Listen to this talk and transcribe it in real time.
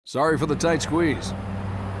Sorry for the tight squeeze.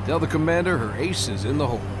 Tell the commander her ace is in the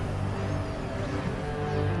hole.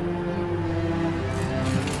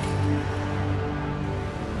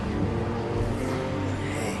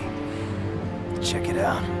 Hey, check it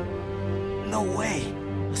out. No way.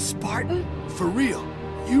 A Spartan? For real.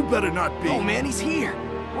 You better not be. Oh man, he's here.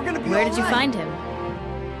 We're gonna be Where all did you right. find him?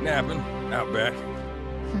 Napping, out back.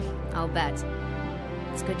 I'll bet.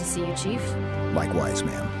 It's good to see you, Chief. Likewise,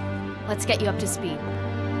 ma'am. Let's get you up to speed.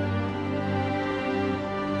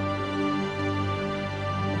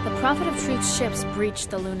 The Prophet of Truth's ships breached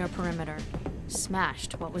the lunar perimeter,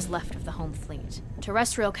 smashed what was left of the home fleet.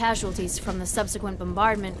 Terrestrial casualties from the subsequent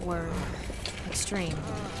bombardment were extreme.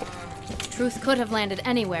 Truth could have landed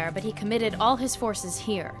anywhere, but he committed all his forces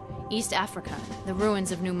here, East Africa, the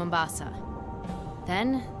ruins of New Mombasa.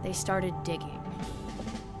 Then they started digging.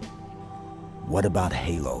 What about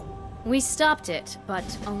Halo? We stopped it, but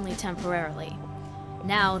only temporarily.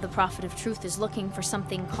 Now the Prophet of Truth is looking for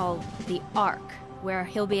something called the Ark, where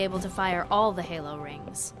he'll be able to fire all the Halo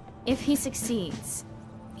rings. If he succeeds,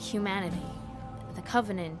 humanity, the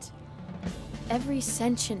Covenant, every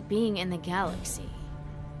sentient being in the galaxy.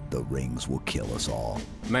 The rings will kill us all.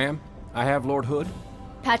 Ma'am, I have Lord Hood.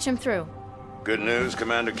 Patch him through. Good news,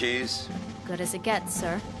 Commander Keyes? Good as it gets,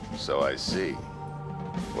 sir. So I see.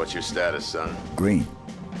 What's your status, son? Green,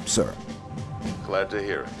 sir. Glad to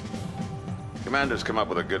hear it. Commander's come up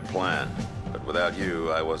with a good plan, but without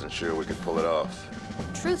you, I wasn't sure we could pull it off.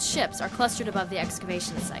 Truth's ships are clustered above the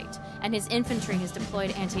excavation site, and his infantry has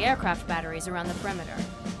deployed anti-aircraft batteries around the perimeter.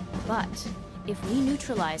 But if we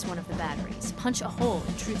neutralize one of the batteries, punch a hole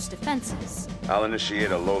in Truth's defenses... I'll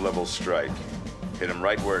initiate a low-level strike. Hit him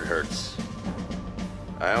right where it hurts.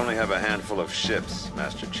 I only have a handful of ships,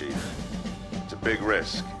 Master Chief. It's a big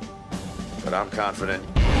risk, but I'm confident.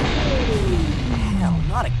 Hell,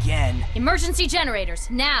 not again. Emergency generators,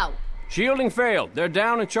 now! Shielding failed. They're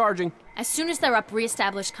down and charging. As soon as they're up,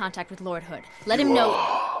 re-establish contact with Lord Hood. Let him know...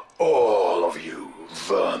 All of you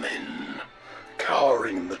vermin,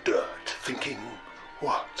 cowering in the dirt, thinking,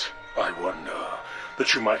 what, I wonder,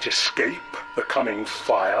 that you might escape the coming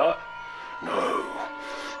fire? No,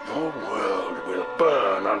 your world will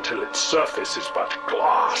burn until its surface is but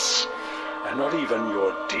glass, and not even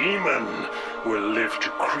your demon will live to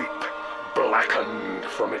creep, blackened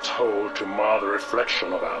from its hole to mar the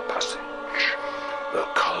reflection of our passage, the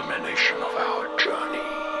culmination of our journey.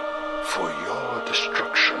 For your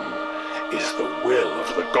destruction is the will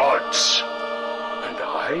of the gods, and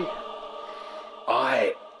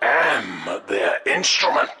I am their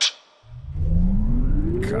instrument.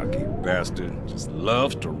 Cocky bastard just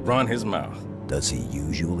loves to run his mouth. Does he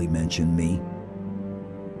usually mention me?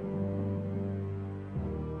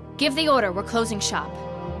 Give the order, we're closing shop.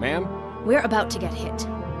 Ma'am? We're about to get hit.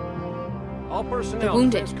 All personnel. They're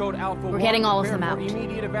wounded. defense code Alpha We're 1, getting all of them prepare for out.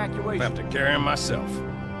 Immediate I evacuation. have to carry him myself.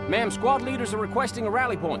 Ma'am, squad leaders are requesting a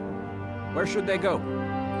rally point. Where should they go?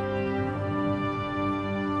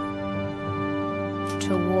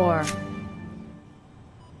 To war.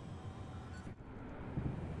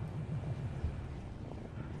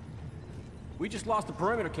 We just lost the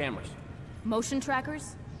perimeter cameras. Motion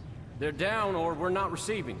trackers? They're down or we're not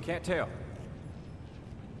receiving. Can't tell.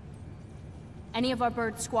 Any of our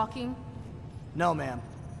birds squawking? No, ma'am.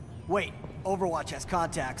 Wait, Overwatch has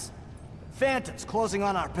contacts. Phantoms closing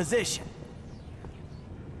on our position.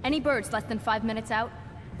 Any birds less than 5 minutes out?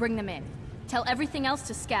 Bring them in. Tell everything else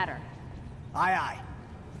to scatter. Aye, aye.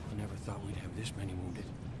 I never thought we'd have this many wounded.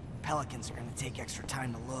 Pelicans are gonna take extra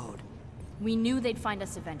time to load. We knew they'd find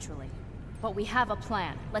us eventually. But we have a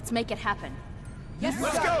plan. Let's make it happen. Yes,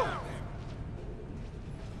 let's go!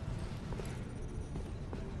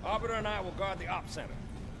 Arbiter and I will guard the op center.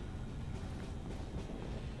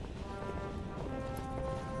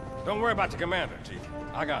 Don't worry about the commander, Chief.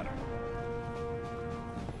 I got her.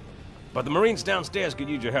 But the Marines downstairs could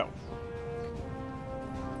use your help.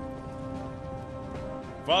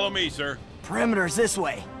 Follow me, sir. Perimeter's this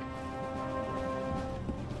way.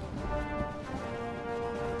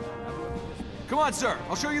 Come on, sir.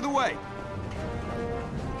 I'll show you the way.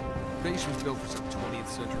 The base was built for some 20th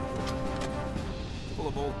century. Full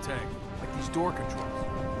of old tech, like these door controls.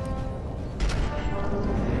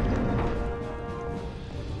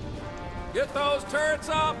 Get those turrets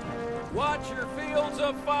up! Watch your fields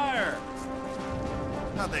of fire!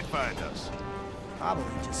 How'd they find us? Probably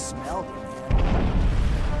just smelled it, man.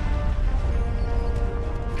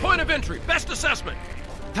 Point of entry, best assessment.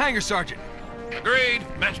 Hangar, Sergeant. Agreed.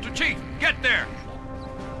 Master Chief, get there.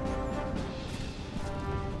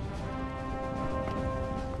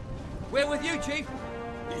 We're with you, Chief.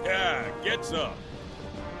 Yeah, get some.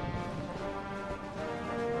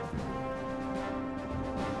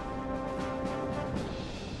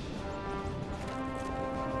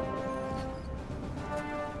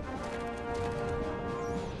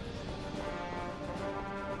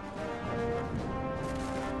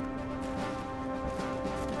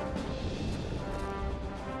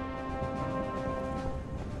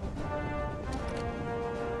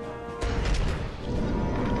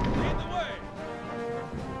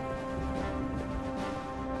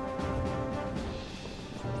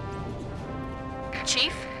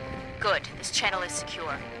 Chief? Good. This channel is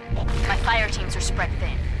secure. My fire teams are spread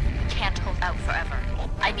thin. We can't hold out forever.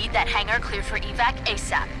 I need that hangar cleared for evac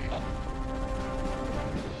ASAP.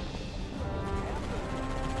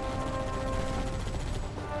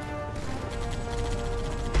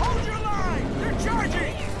 Hold your line! They're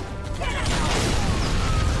charging!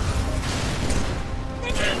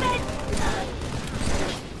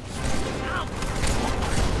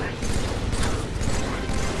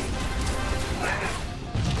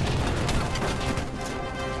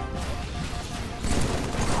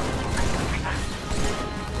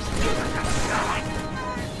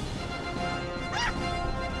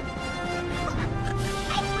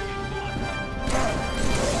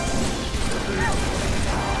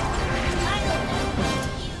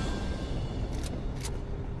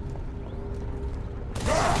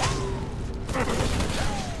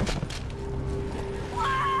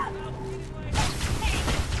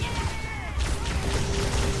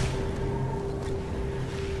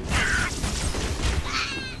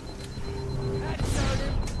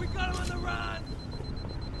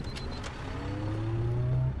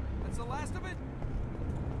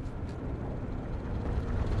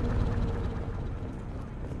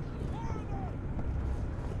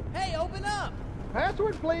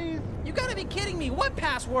 Password, please! You gotta be kidding me! What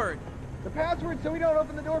password? The password so we don't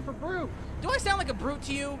open the door for brutes. Do I sound like a brute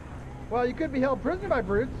to you? Well, you could be held prisoner by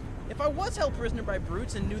brutes. If I was held prisoner by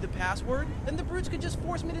brutes and knew the password, then the brutes could just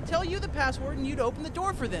force me to tell you the password and you'd open the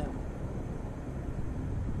door for them.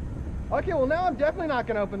 Okay, well now I'm definitely not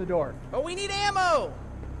gonna open the door. But we need ammo!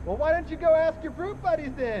 Well, why don't you go ask your brute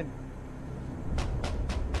buddies then?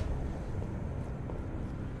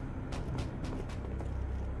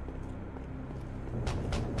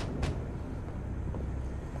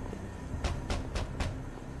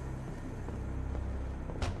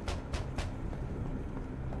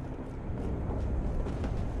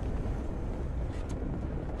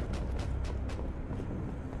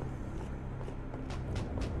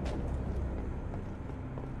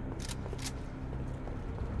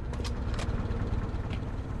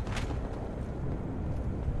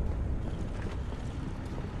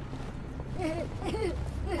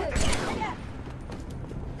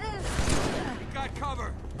 Got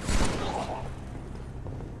cover!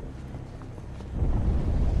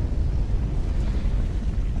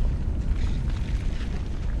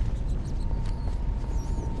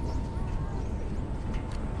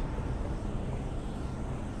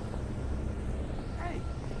 Hey,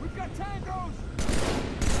 we've got tangos!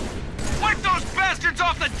 Wipe those bastards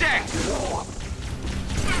off the deck!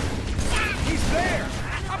 He's there!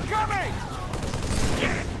 I'm coming!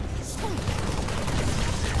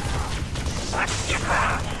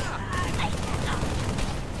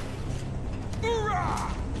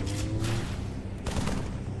 Hoorah!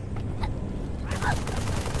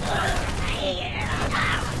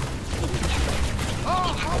 Oh,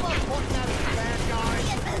 almost pointing at us, bad guys.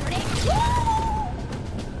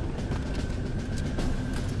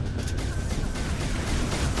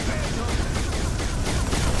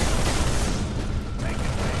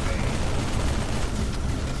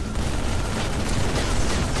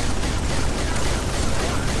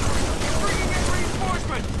 Bringing in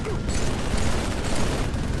reinforcements!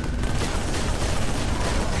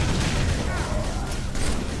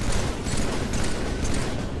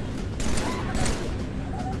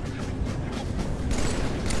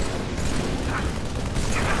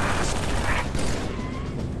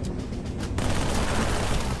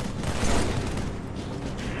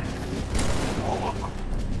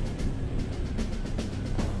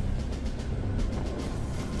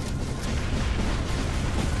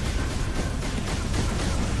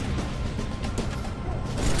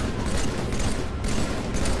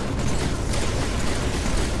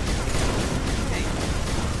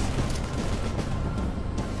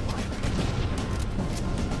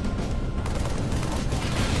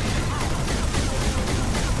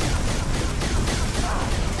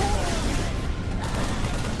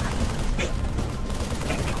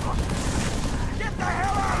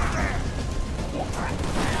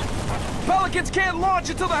 Pelicans can't launch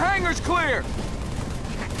until the hangar's clear!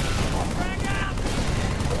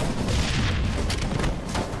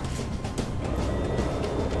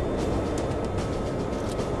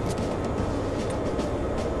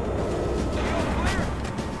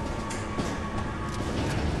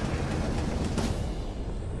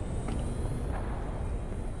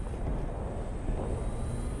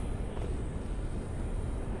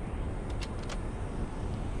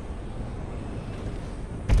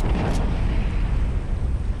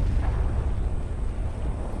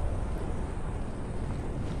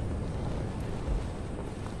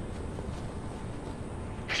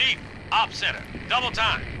 Op center, double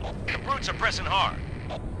time. The brutes are pressing hard.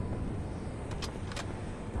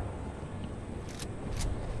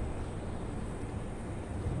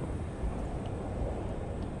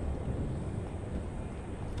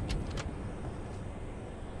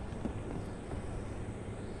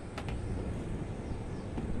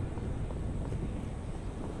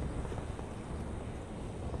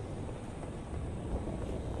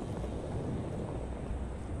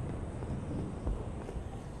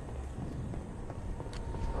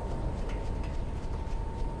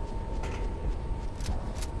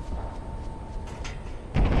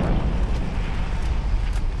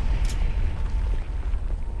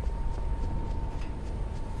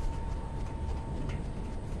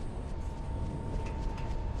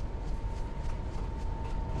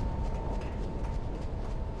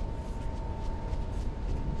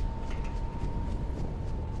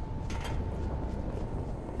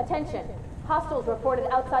 Attention. Hostiles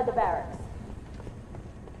reported outside the barracks.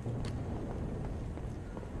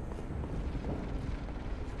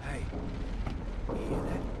 Hey. You hear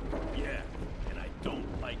that? Yeah, and I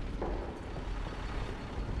don't like it.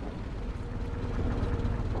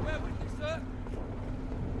 Where with you, sir?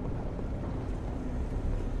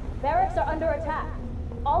 Barracks are under attack.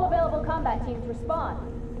 All available combat teams respond.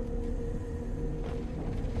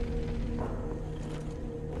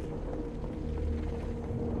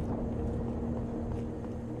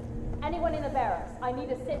 Anyone in the barracks, I need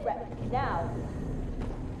a sit rep. Now.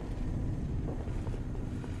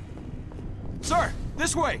 Sir,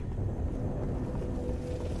 this way!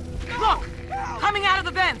 Look! Coming out of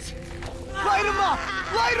the vents! Light him up!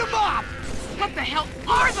 Light him up! What the hell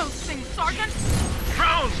are those things, Sergeant?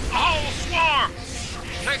 Drones, a whole swarm!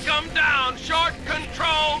 Take them down, short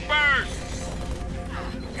control burst!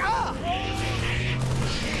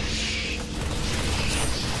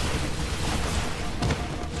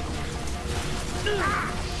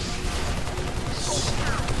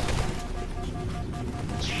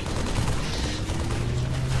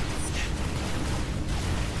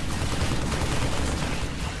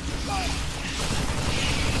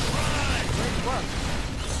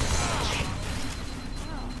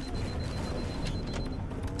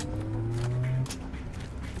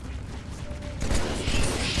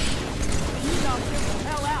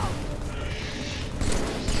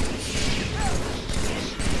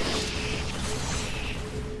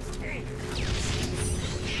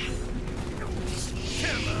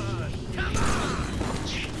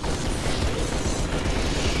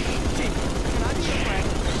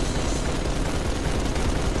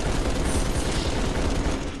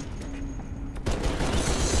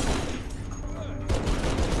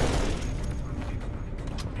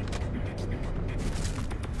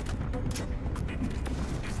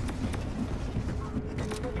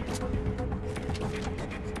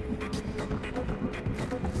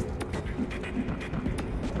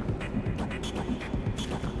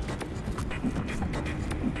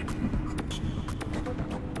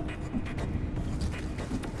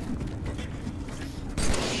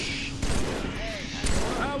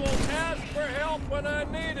 When I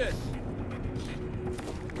need it.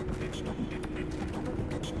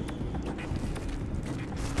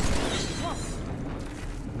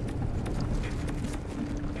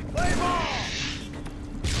 Play ball!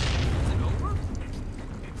 Is it over?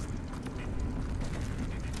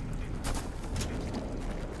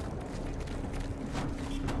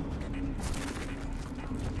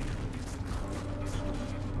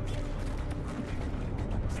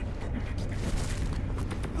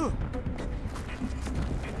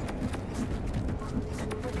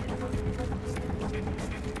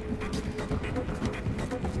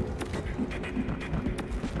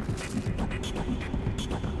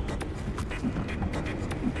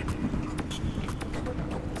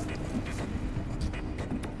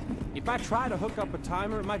 If I try to hook up a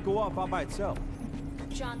timer, it might go off all by itself.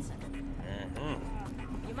 Johnson.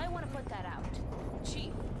 You might want to put that out.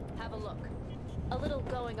 Chief, have a look. A little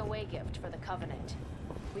going-away gift for the Covenant.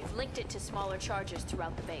 We've linked it to smaller charges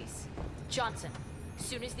throughout the base. Johnson,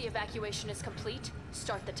 soon as the evacuation is complete,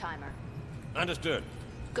 start the timer. Understood.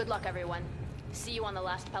 Good luck, everyone. See you on the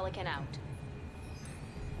last Pelican out.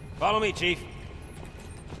 Follow me, Chief.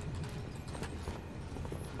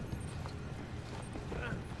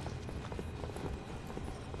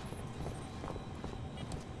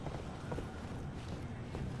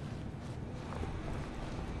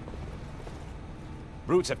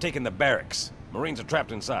 Brutes have taken the barracks. Marines are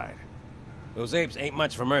trapped inside. Those apes ain't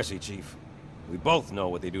much for mercy, Chief. We both know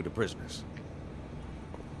what they do to prisoners.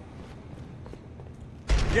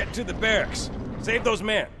 Get to the barracks. Save those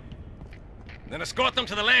men. Then escort them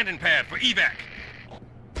to the landing pad for evac.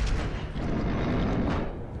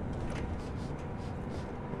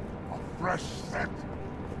 fresh set.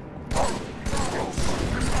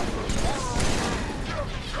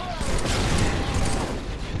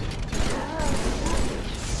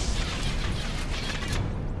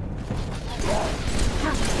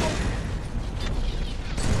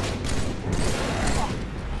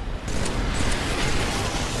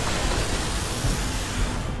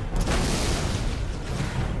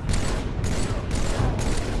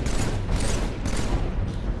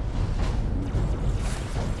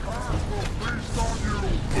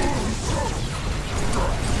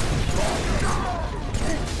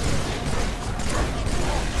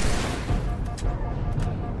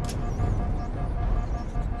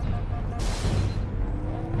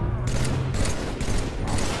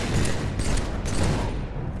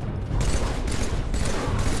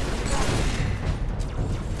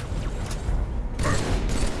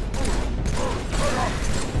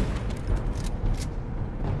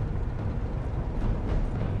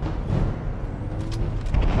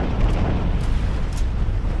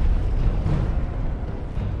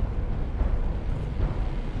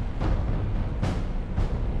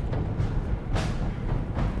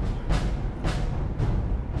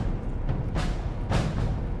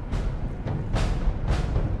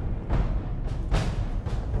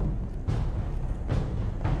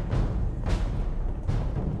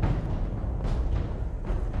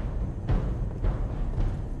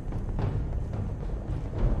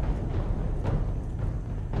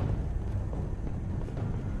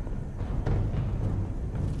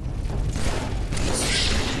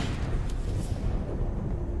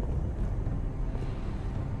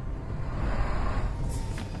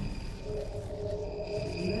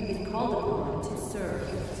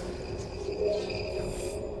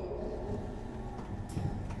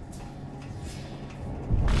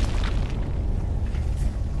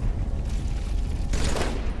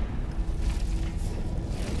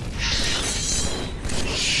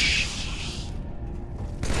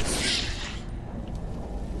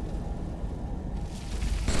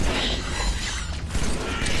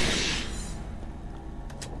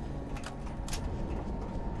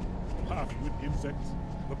 Insects.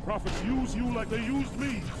 The prophets use you like they used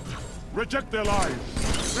me. Reject their lies.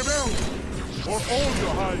 Rebel, or all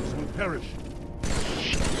your hives will perish.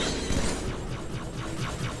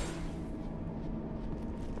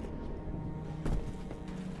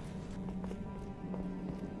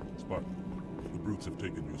 Spartan, the brutes have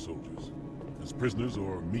taken your soldiers. As prisoners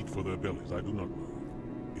or meat for their bellies, I do not know.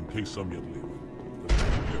 In case some yet live.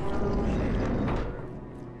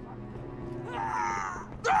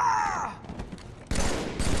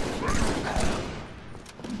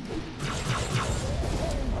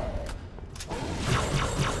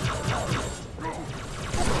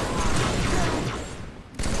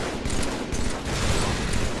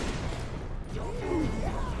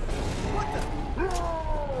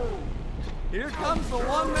 Here comes the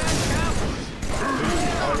one-man cavalry!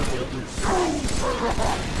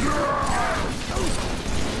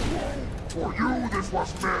 For you, this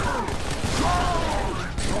was meant.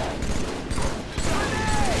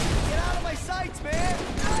 Get out of my sights, man!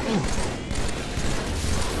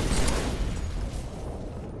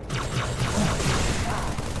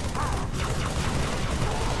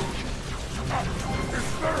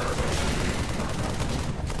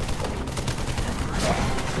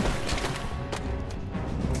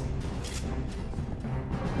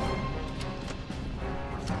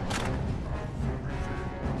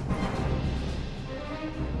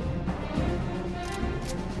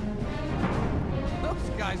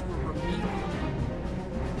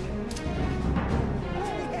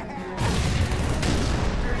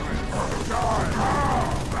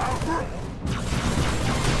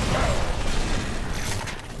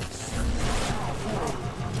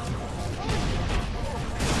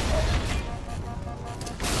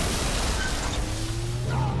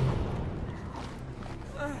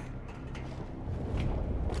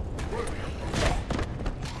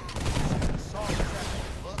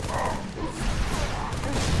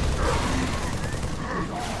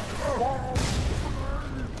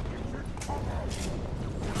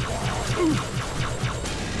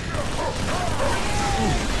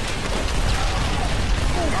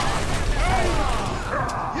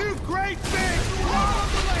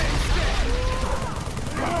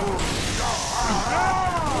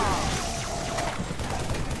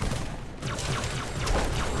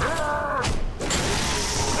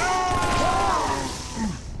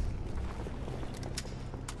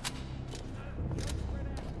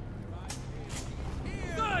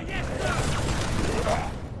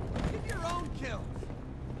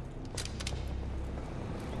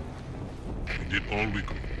 We did all we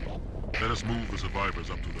could. Let us move the survivors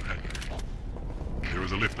up to the hangar. There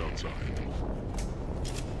is a lift outside.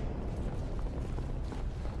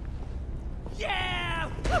 Yeah!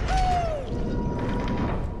 Woohoo!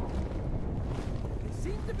 They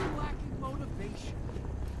seem to be lacking motivation.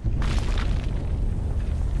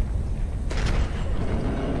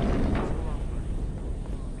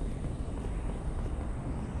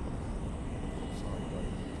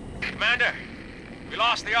 Commander, we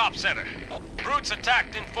lost the ops center. Brutes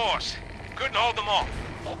attacked in force. Couldn't hold them off.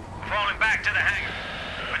 Falling back to the hangar.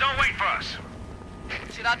 But don't wait for us.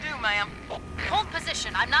 What should I do, ma'am? Hold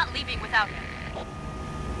position. I'm not leaving without him.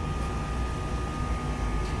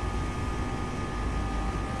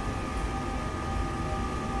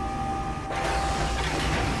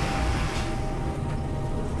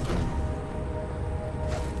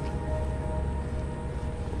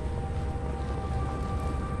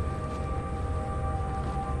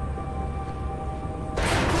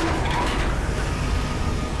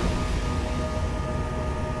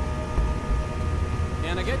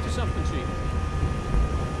 Can I get you something, Chief?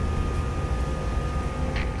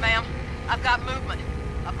 Ma'am, I've got movement.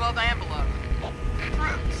 Above envelope.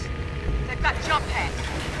 Brutes. They've got jump pads.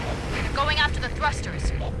 They're going after the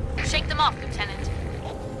thrusters. Shake them off, Lieutenant.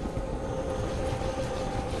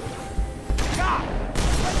 I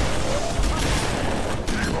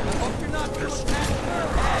hope you're not feeling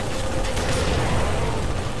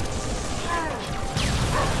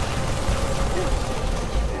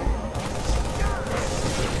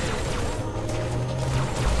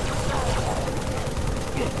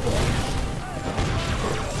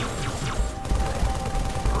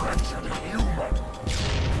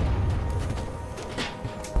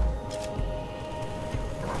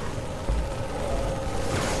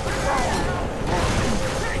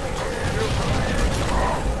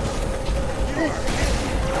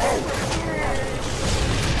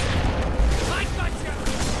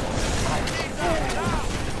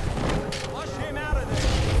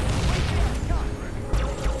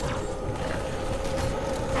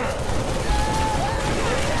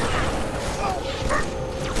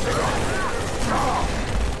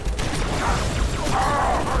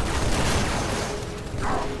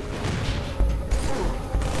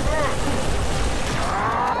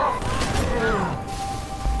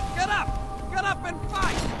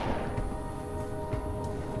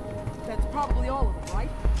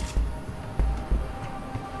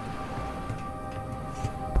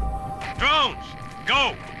Drones!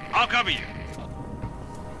 Go! I'll cover you.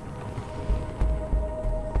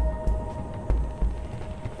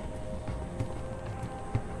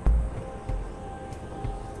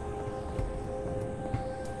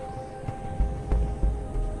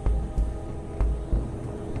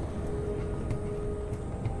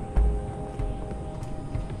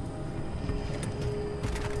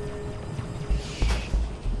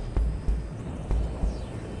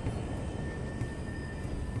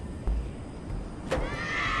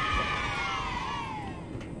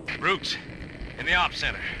 Brutes, in the ops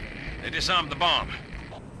center. They disarmed the bomb.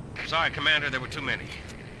 Sorry, Commander, there were too many.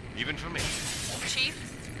 Even for me. Chief,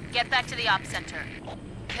 get back to the ops center.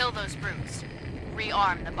 Kill those brutes.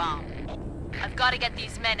 Rearm the bomb. I've got to get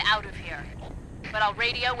these men out of here. But I'll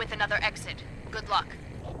radio with another exit. Good luck.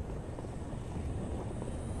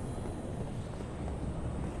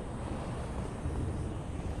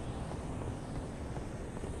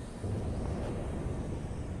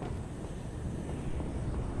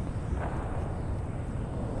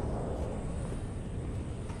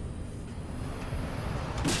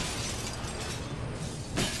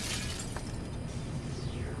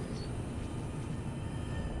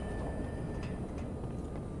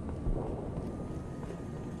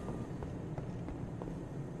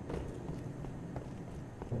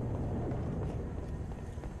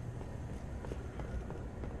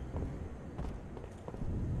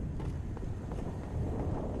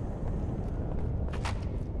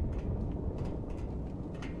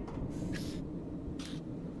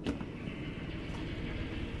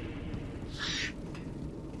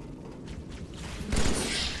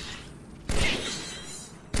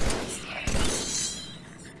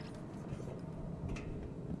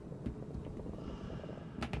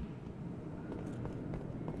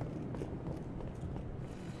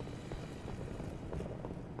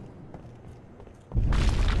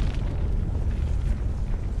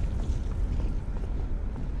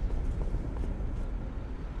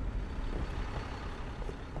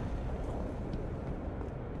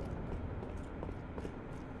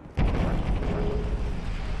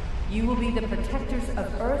 You will be the protectors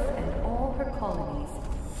of Earth and all her colonies.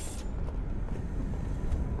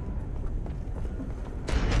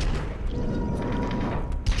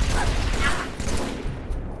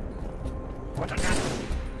 What an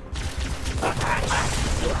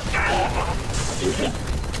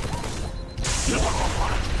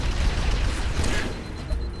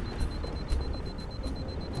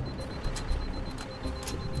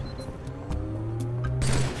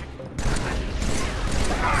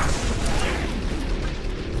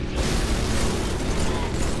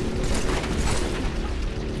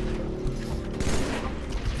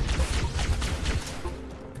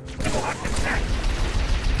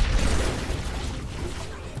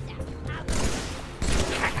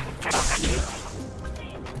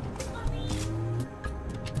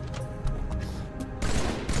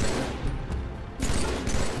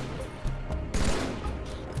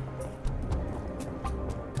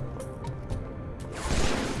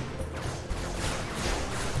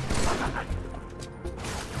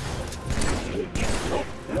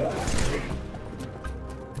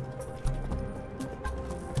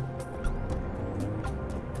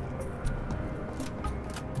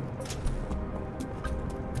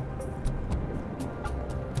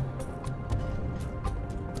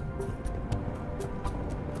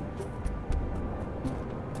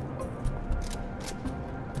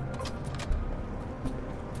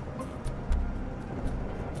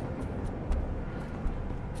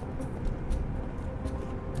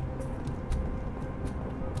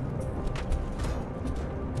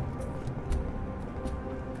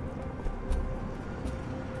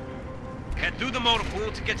Head through the motor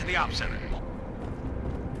pool to get to the op center.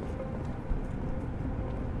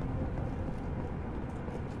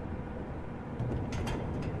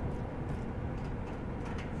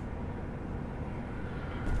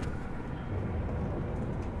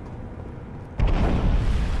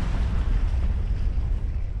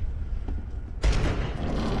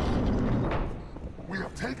 We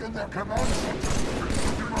have taken their command center.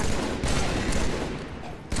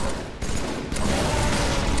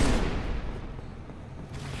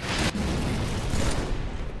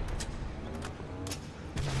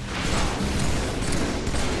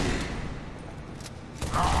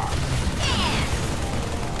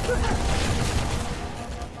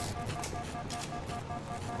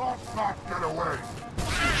 Let's not get away.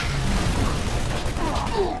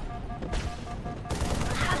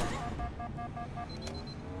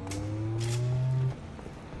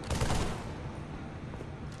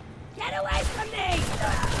 Get away from me!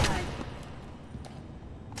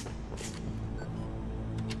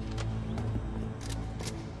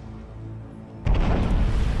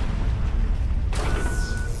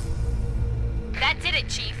 That did it,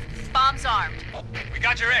 Chief. Bomb's armed. We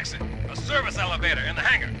got your exit. A service elevator in the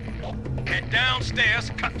hangar. Head downstairs,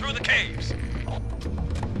 cut through the caves.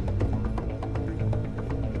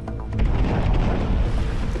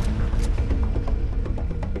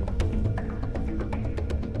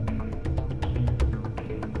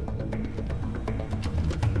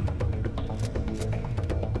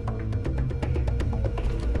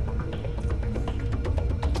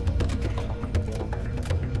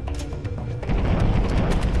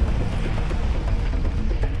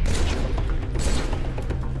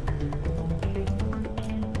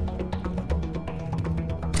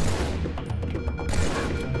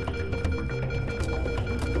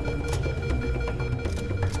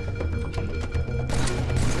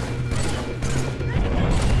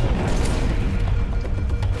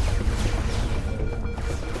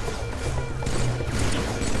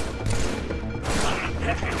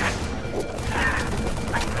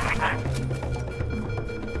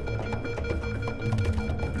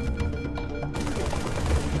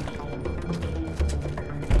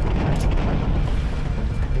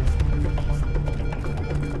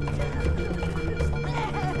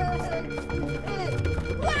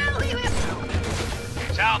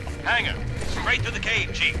 South hangar. Straight through the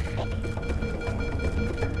cave, Chief.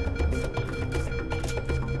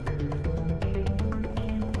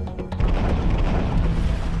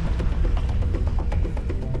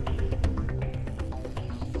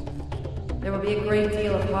 There will be a great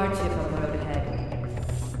deal of hardship on the road ahead.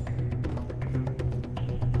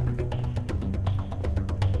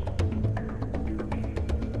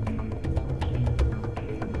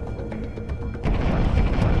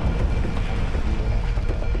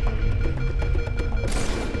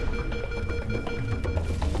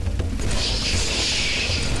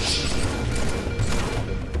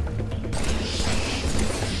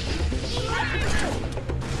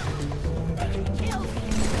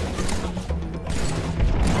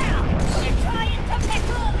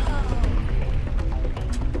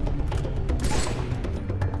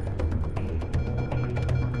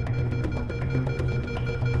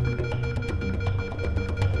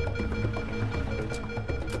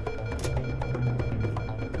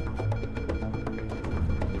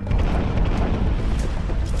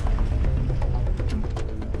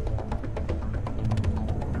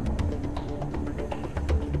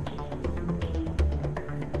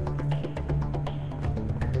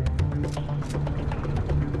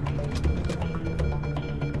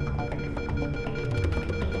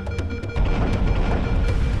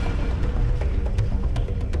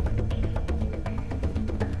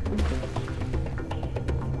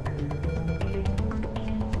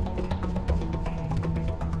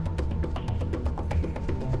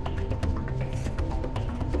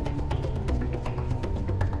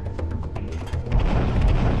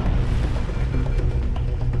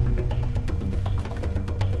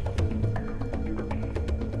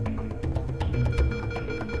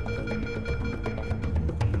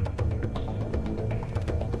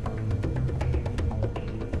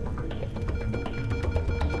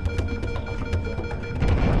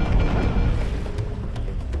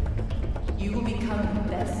 You will become the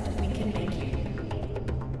best we can make you.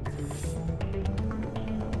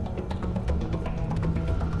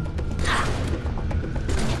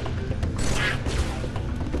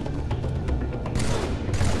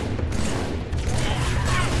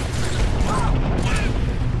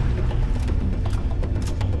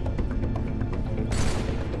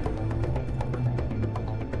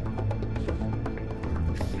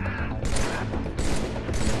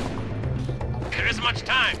 There isn't much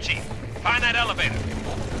time, Chief. Find that elevator.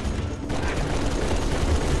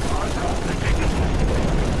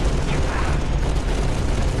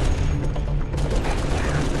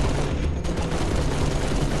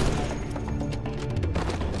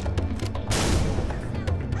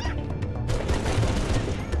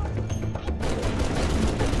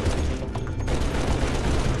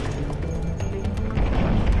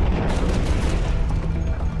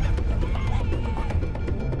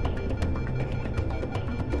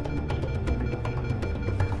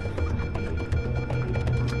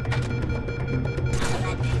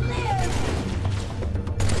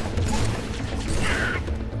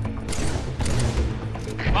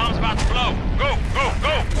 Bomb's about to blow. Go, go,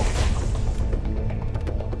 go!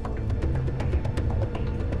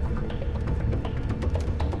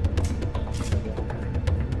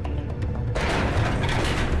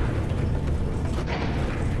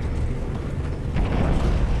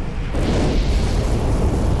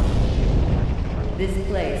 This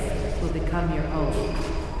place will become your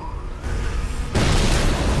own.